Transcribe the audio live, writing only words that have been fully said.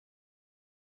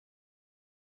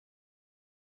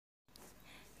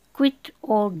Quit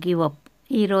or give up.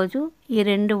 ఈరోజు ఈ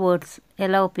రెండు వర్డ్స్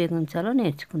ఎలా ఉపయోగించాలో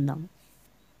నేర్చుకుందాం.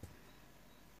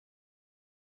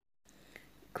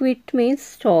 Quit means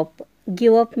stop,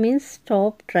 give up means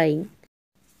stop trying.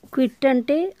 Quit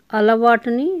అంటే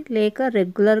అలవాటుని లేక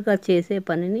రెగ్యులర్గా చేసే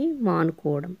పనిని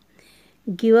మానుకోవడం.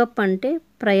 గివ్ అప్ అంటే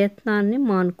ప్రయత్నాన్ని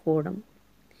మానుకోవడం.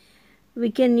 We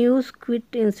can use quit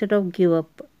instead of give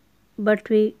up, but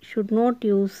we should not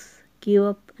use give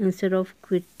up instead of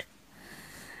quit.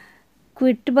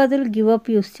 Quit బదులు గివ్ అప్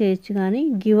యూస్ చేయొచ్చు కానీ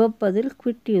గివ్ అప్ బదులు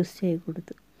క్విట్ యూస్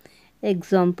చేయకూడదు.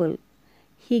 Example,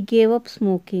 he gave up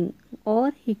smoking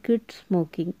or he quit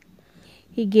smoking.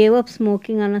 He gave up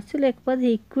smoking అనొచ్చు, లేకపోతే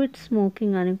he quit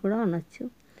smoking అని కూడా అనొచ్చు.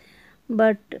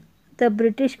 But the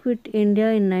British quit India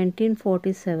in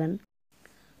 1947.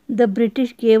 The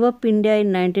British gave up India in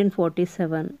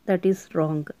 1947. That is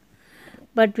wrong.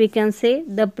 But we can say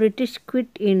the British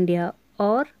quit India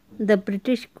or the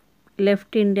British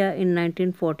left India in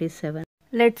 1947.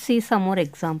 Let's see some more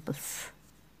examples.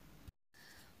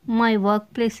 My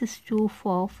workplace is too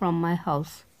far from my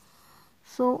house,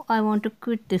 so I want to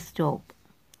quit this job.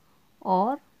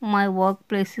 Or my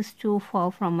workplace is too far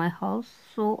from my house,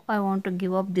 so I want to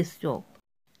give up this job.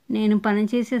 నేను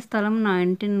పనిచేసే స్థలం నా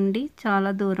ఇంటి నుండి చాలా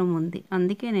దూరం ఉంది,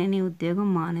 అందుకే నేను ఈ ఉద్యోగం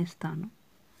మానేస్తాను.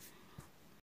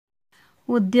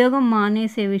 ఉద్యోగం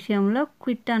మానేసే విషయంలో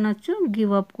క్విట్ అనొచ్చు,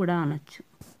 గివ్ అప్ కూడా అనొచ్చు.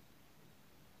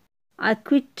 I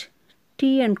quit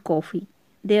tea and coffee.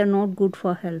 They are not good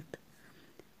for health.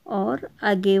 Or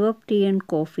I gave up tea and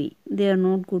coffee. They are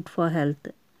not good for health.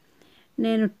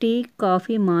 నేను టీ,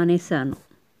 కాఫీ మానేశాను,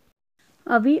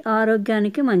 అవి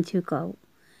ఆరోగ్యానికి మంచివి కావు.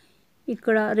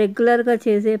 ఇక్కడ రెగ్యులర్గా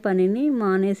చేసే పనిని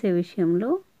మానేసే విషయంలో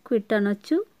క్విట్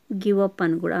అనొచ్చు, గివ్ అప్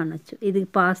అని కూడా అనొచ్చు. ఇది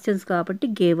పాస్ట్ టెన్స్ కాబట్టి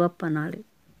గేవ్ అప్ అనాలి.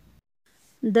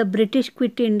 The British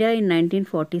quit India in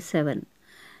 1947.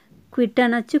 Quit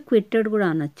అనొచ్చు, క్విట్టెడ్ కూడా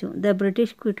అనొచ్చు. The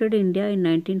British క్విట్టెడ్ India in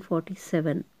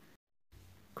 1947.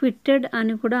 క్విట్టెడ్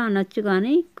అని కూడా అనొచ్చు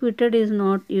కానీ క్విట్టెడ్ is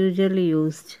not usually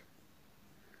used.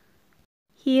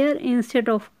 Here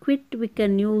instead of quit we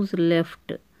can use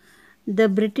left. The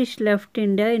British left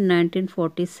India in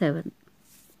 1947.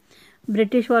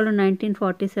 British వాళ్ళు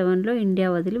 1947లో ఇండియా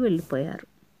వదిలి వెళ్ళిపోయారు.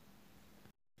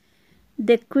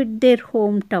 They quit their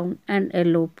hometown and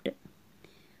eloped.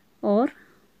 Or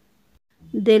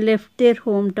they left their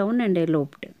hometown and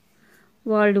eloped.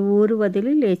 వాళ్ళు ఊరు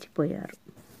వదిలి లేచిపోయారు.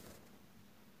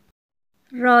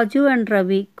 రాజు and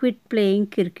Ravi quit playing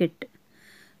cricket.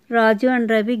 Raju and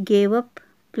Ravi gave up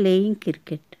playing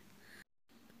cricket.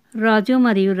 రాజు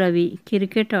మరియు Ravi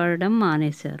cricket ఆడడం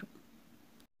మానేశారు.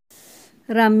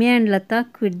 Ramya and Latha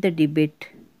quit the debate.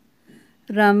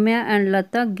 Ramya and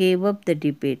Latha gave up the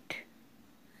debate.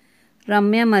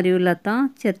 Ramya మరియు లత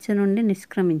చర్చ నుండి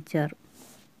నిష్క్రమించారు.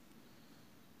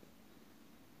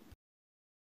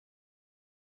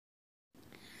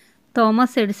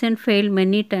 Thomas Edison failed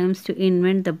many times to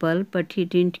invent the bulb, but he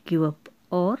didn't give up.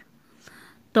 Or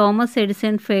Thomas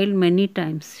Edison failed many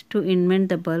times to invent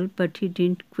the bulb, but he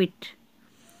didn't quit.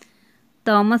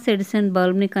 Thomas Edison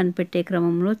బల్బ్ని కనిపెట్టే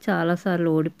క్రమంలో చాలాసార్లు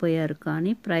ఓడిపోయారు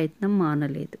కానీ ప్రయత్నం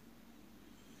మానలేదు.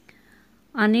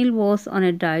 Anil was on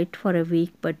a diet for a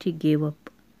week but he gave up.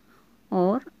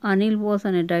 Are Anil was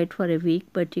on a diet for a week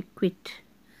but he quit.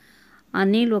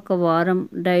 Anil ఒక వారం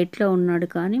డైట్లో ఉన్నాడు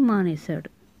కానీ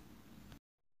మానేశాడు.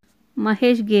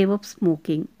 Mahesh gave up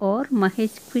smoking. Are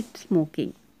Mahesh quit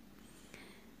smoking.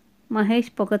 Mahesh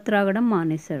పొగ త్రాగడం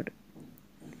మానేశాడు.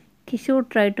 Kishore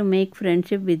try to make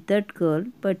friendship with that girl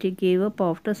but he gave up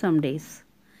after some days.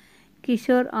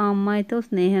 Kishore ఆ అమ్మాయితో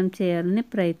స్నేహం చేయాలని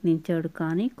ప్రయత్నించాడు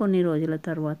కానీ కొన్ని రోజుల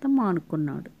తర్వాత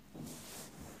మానుకున్నాడు.